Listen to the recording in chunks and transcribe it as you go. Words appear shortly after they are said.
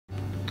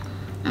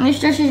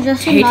This is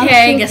just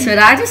Hey, guess what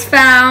I just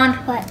found?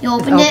 What? You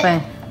opened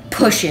it?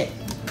 Push it.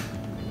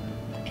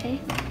 Okay.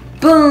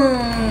 Boom!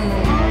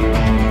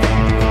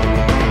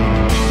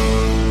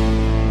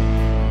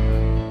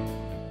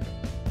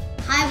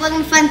 Hi,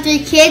 welcome to Fun 3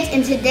 Kids,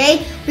 and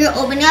today we're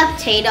opening up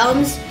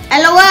Tatum's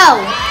LOL.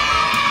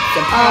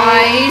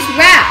 Surprise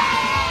wrap.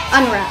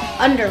 Unwrap.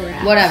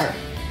 Underwrap. Whatever.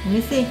 Let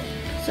me see.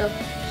 So,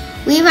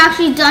 we've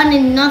actually done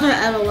another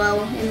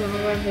LOL in one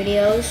of our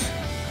videos.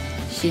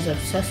 She's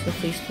obsessed with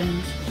these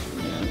things.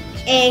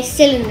 A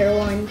cylinder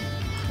one.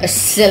 A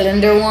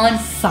cylinder one?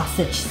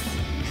 Sausage.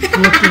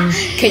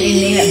 Can you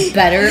name it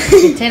better?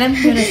 Tatum,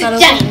 you wanna start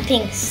over? Giant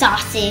pink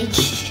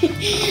sausage.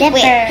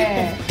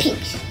 Wait, pink.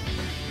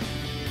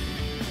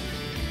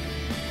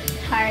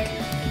 Hard.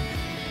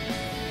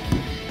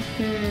 I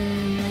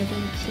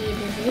don't see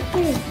the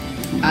zipper.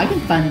 I can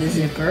find the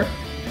zipper.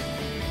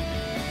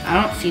 I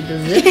don't see the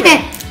zipper.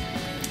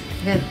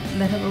 Okay,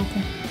 let her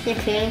open. You're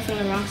creating from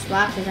the wrong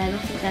spot because I don't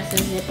think that's a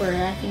zipper.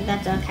 I think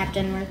that's a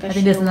Captain America. I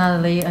think there's another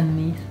layer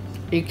underneath.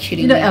 Are you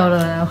kidding You know me?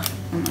 LOL.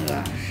 Oh my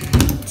gosh.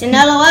 It's an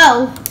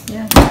LOL.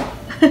 Yeah.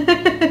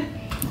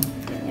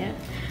 Yeah.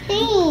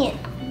 Hey,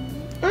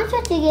 I'm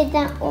trying to get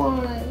that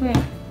one. Wait,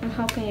 I'm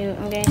helping you.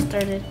 I'm getting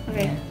started.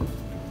 Okay.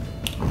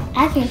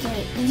 I can do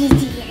it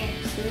easier.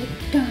 See?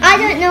 I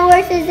don't know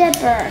where's the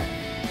zipper.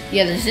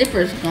 Yeah, the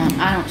zipper's gone.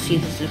 I don't see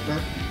the zipper.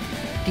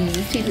 Do you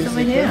see the It's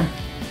over zipper? here.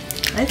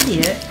 I see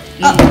it.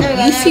 Oh, there we go. You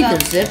there see we go.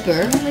 the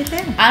zipper. It's right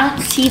there. I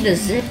don't see the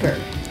zipper.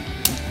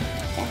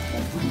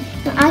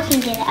 I can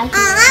get it. I can I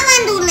want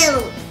to do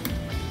little.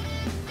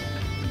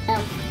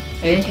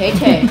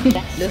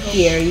 Hey. Look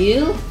here,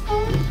 you.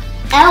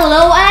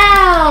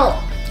 LOL.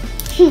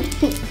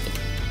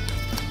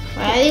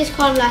 Why are these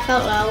called laugh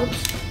out loud?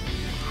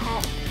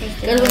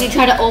 Because when you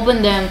try to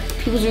open them,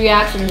 people's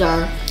reactions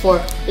are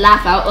for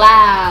laugh out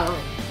loud.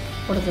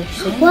 What are they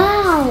saying?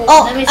 Wow.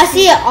 Oh, Let me I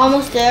see it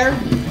almost there.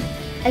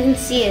 I can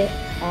see it.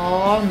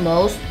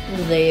 Almost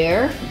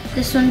there.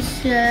 This one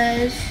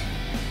says.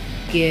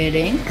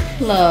 Getting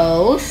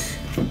close.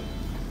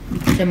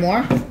 Some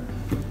more?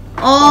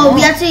 Oh,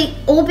 we have to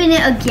open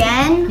it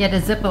again. Yeah, the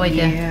zipper right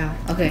there. Yeah.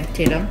 Okay,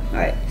 Tatum.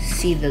 Alright.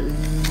 See the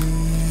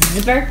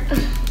zipper?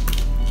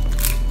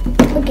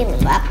 Look at me.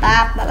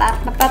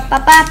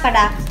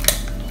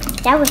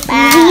 That was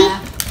easy.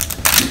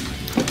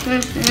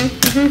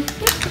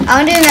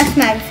 I'll do the next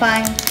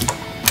magnifying.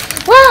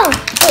 Wow.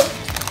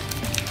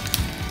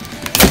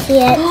 See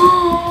it?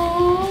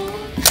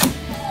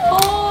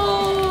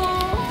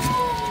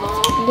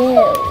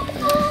 Blue.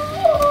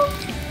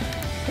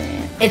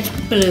 It's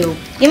blue.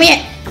 Give me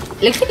it.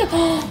 Looks like a.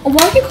 Oh,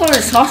 why do you call it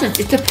a sausage?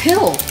 It's a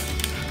pill.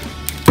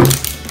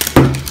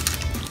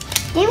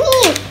 Give me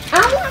it. I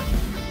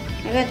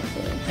got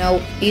this. No,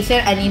 he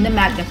said I need the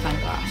magnifying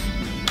glass.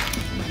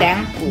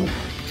 Thank you.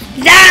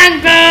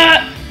 Thank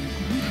you.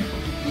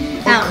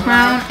 A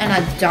crown and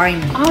a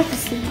diamond. I want to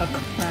see. A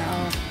crown.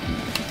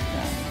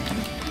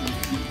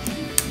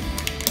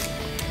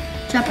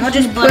 I'll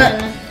just Put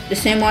button. the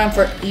same one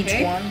for each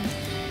one.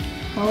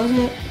 What was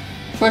it?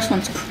 First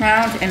one's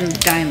crown and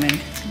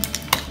diamond.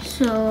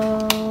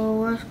 So,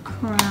 where's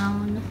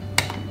crown?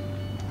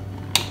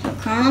 The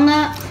crown on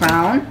that?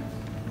 Crown.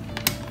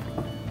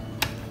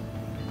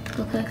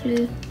 Go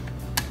quickly.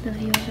 The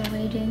viewers are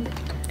waiting.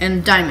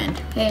 And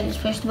diamond. Okay, just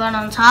push the button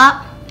on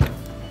top.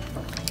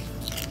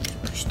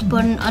 Push the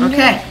button under.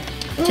 Okay.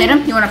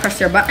 Tatum, you want to press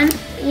your button?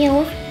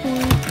 Yeah.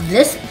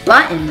 This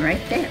button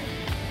right there.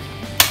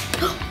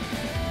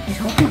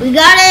 We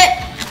got it.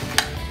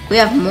 We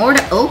have more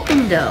to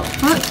open though.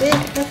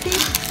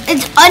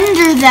 It's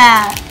under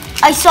that.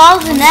 I saw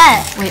the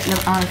net. Wait, no,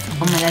 oh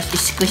my gosh,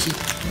 it's squishy.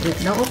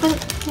 Wait, no, open it.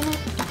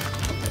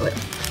 Wait,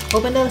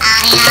 open those.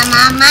 I am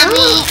a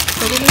mommy.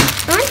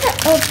 I want to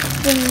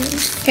open.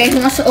 Okay, who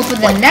wants to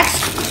open the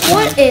next?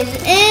 What is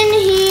in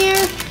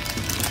here?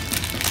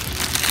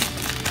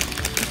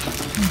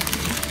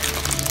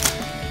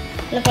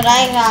 Look what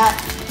I got.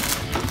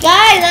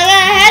 Guys, I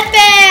got a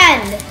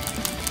headband.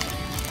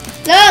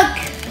 Look.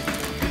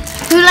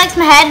 Who likes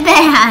my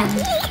headband?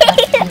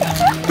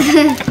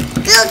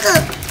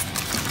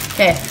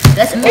 Okay,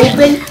 let's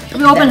open.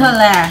 We open her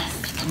last.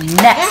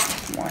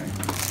 Next one.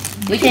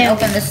 We can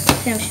open this.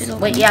 Sam should open.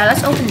 Wait, yeah,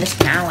 let's open this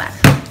now.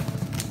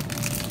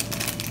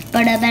 Do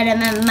you have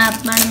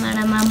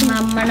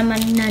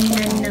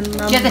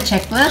the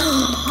checklist?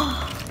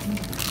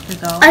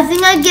 I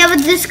think I get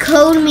what this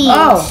code means.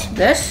 Oh,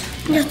 this?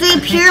 The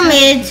 3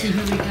 pyramids.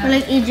 Or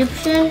like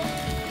Egyptian.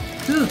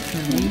 Ooh,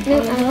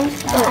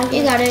 Oh,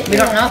 you got it. We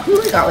don't know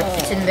who got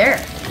what's in there.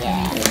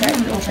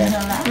 I'm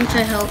trying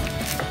to help.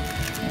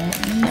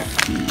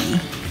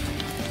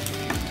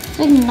 There's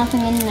like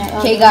nothing in there.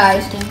 Okay,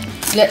 guys.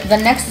 The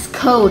next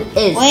code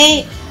is.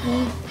 Wait.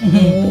 Oh,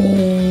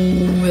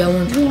 that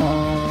one's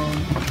wrong.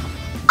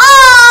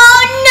 Oh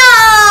no!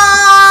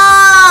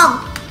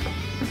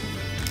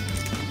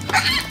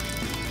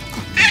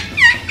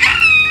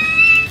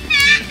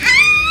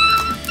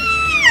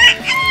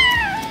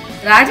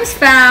 That I just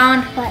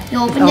found. You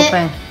opened it?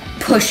 Open.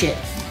 Push it.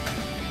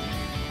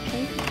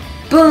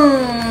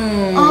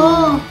 Boom!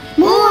 Oh,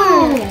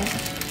 more!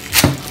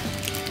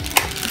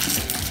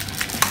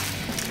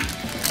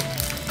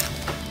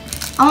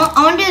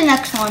 I want to do the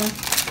next one.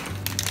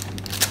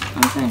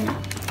 I'm trying to.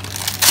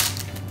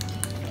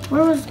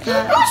 Where was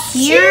that?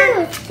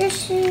 Here? Let's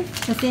see.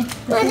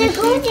 What are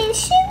golden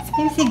shoes?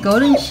 Let me see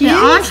golden shoes. Yeah,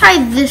 I want to try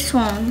this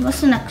one.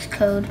 What's the next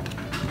code?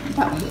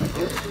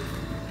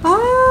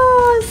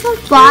 Oh, it's so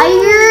cute.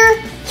 Fire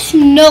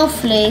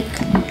snowflake.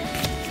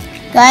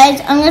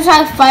 Guys, I'm gonna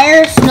try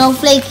fire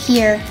snowflake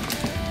here.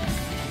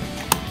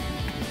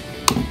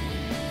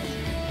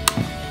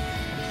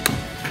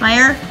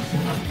 Fire.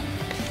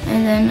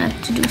 And then I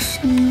have to do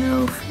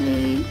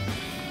snowflake.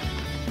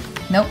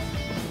 Nope.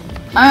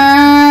 This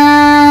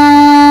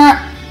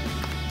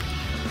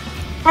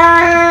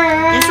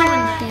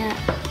one, yeah.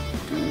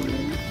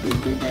 You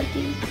do that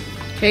thing.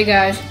 Okay,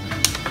 guys.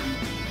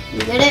 You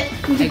did it?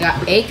 I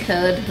got a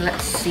code.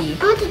 Let's see.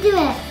 I want to do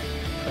it.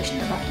 Push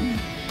the button.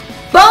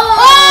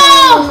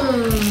 Oh!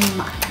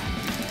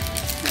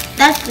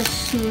 That's the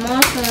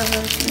smallest one I've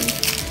ever seen.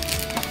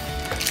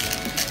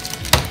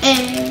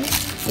 And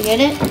you get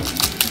it?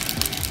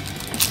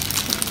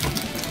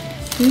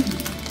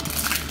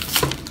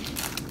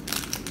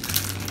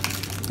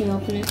 Can you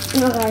open it? I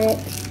got it.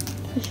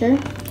 For sure.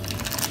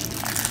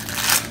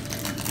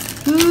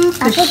 Who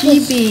could she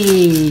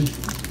be?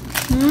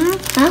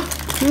 Huh?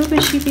 Who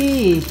could she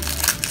be?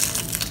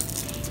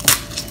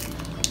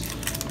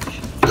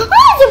 Oh,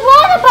 it's a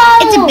water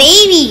bottle. It's a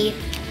baby.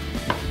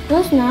 No,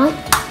 it's not.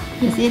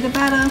 Let's see the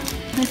bottle.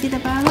 Let's see the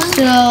bottle.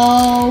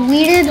 So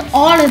we did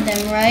all of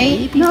them,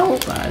 right? Baby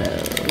bottle.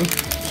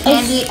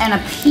 Candy and a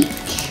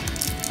peach.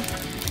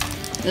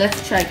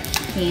 Let's try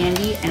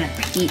candy and a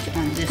peach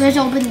on this. Let's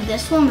open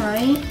this one,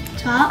 right?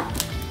 Top.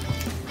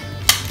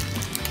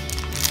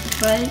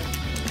 Right.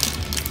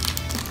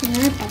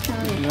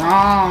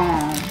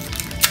 Wrong.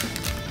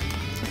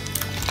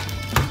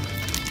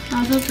 I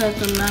thought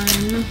that's a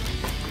lemon.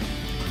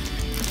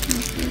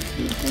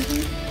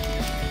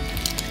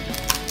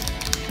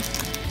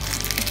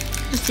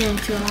 This seems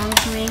too long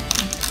for me.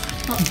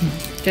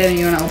 Jaden,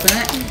 you want to open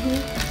it?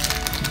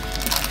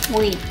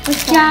 Wait.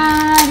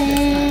 Got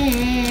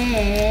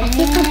it. I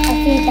think I'm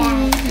happy that.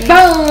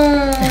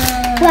 Boom!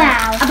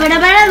 Wow. Oh,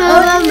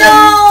 no!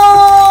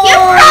 You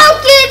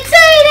broke it,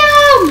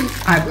 Tatum!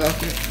 I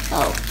broke it.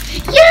 Oh.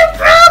 You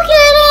broke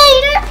it,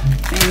 Aiden!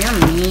 Man, you're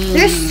mean.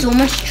 There's so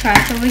much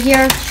trash over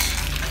here.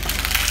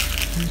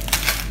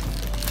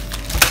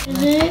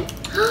 Is it?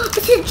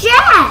 It's a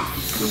dress.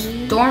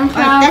 Storm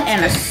cloud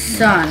and a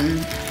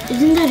sun.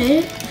 Isn't that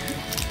it?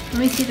 Let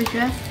me see the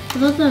dress. I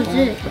thought that was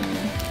it.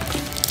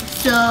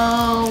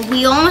 So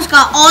we almost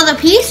got all the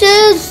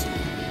pieces.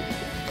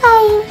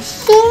 Are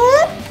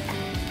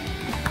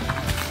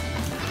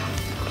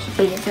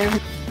you sure?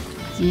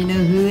 Do you know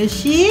who is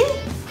she?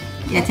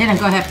 Yeah, Tatum,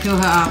 go ahead, peel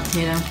her off,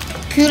 Tatum.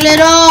 Peel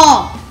it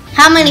all.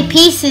 How many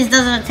pieces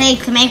does it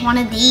take to make one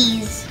of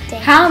these?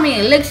 How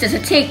many licks does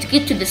it take to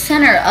get to the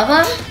center of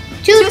a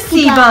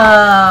Tootsie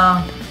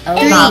Ball.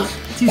 LOL?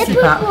 Tootsie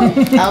Pop.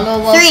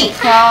 LOL 3.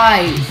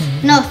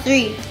 surprise. No,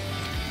 3.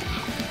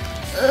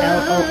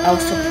 LOL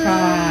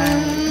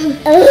surprise.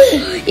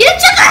 You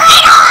took her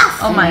head off!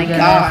 Oh my goodness.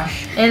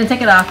 gosh. Aiden,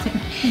 take it off.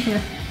 Take it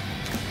off.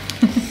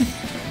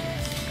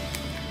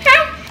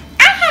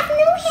 I have no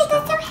hair.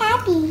 That's so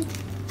happy.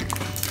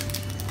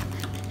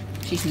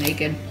 She's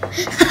naked.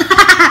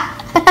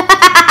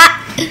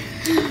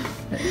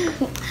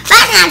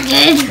 That's not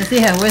good. Let's see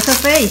her. Where's her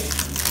face?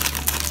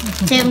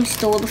 Tim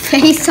stole the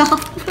face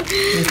off.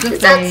 Where's the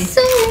That's face?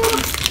 so...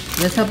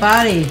 Where's her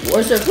body?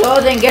 Where's her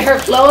clothing? Get her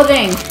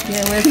clothing.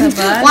 Yeah, where's her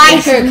body?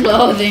 Why? Get her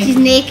clothing. She's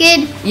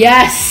naked.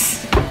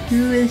 Yes.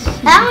 Who is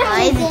she?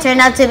 Guys, it turned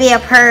out to be a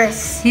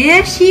purse.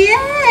 Here she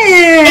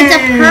is. It's a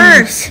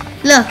purse.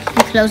 Look,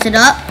 you close it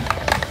up.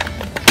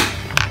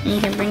 And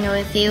you can bring it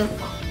with you.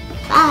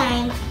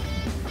 Bye.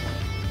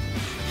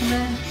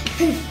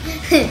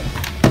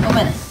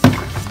 Open it.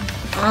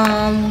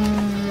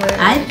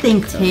 I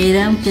think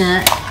Tatum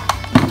got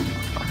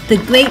the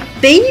great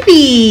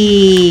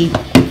baby.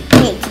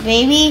 Wait, the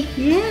baby?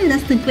 Yeah,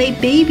 that's the great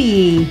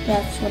baby.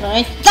 That's what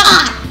I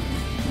thought.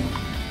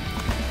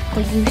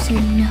 But you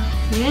said no.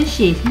 Where is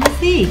she? Let me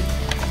see.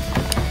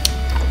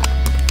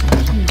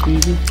 Hey,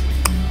 baby.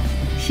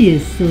 She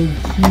is so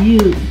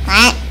cute.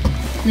 What?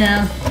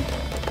 Now,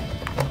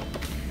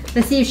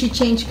 let's see if she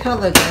changed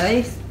color,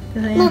 guys.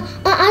 No,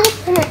 I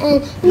put it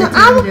in. No, Let's I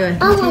undo it.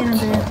 want Let's undo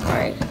to. it.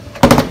 Alright.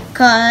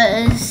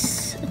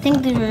 Cause I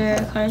think these were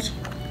cards.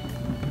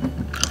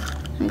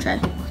 Let me try.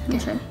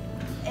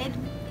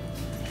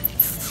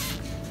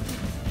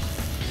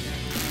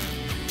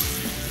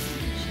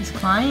 She's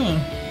crying.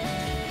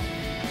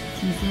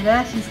 Do you see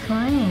that? She's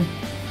crying.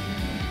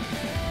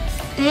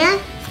 And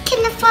can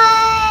the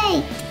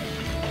fight?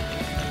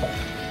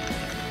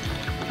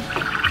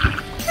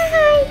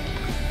 Hi.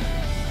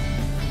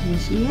 Here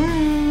she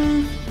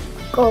is.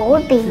 Go,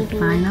 The baby.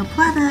 final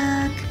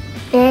product.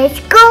 Let's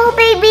go,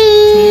 baby.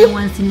 Tatum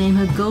wants to name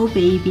her Go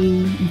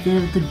Baby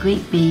instead of the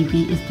Great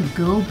Baby. It's the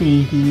Go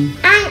Baby.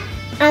 I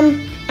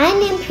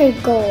named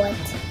her gold.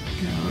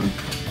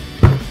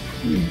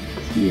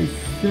 She is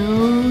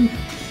so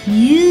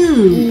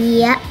cute.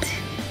 Yep.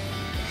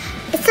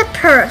 It's a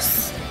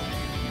purse.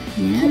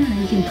 Yeah,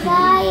 you can put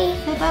Bye.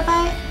 it. Say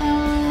bye-bye.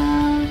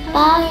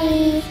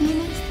 Bye. See you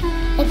next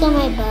time. Look at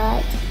my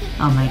butt.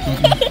 Oh my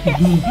goodness.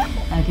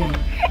 Okay.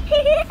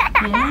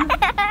 Yeah.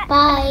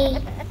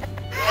 Bye.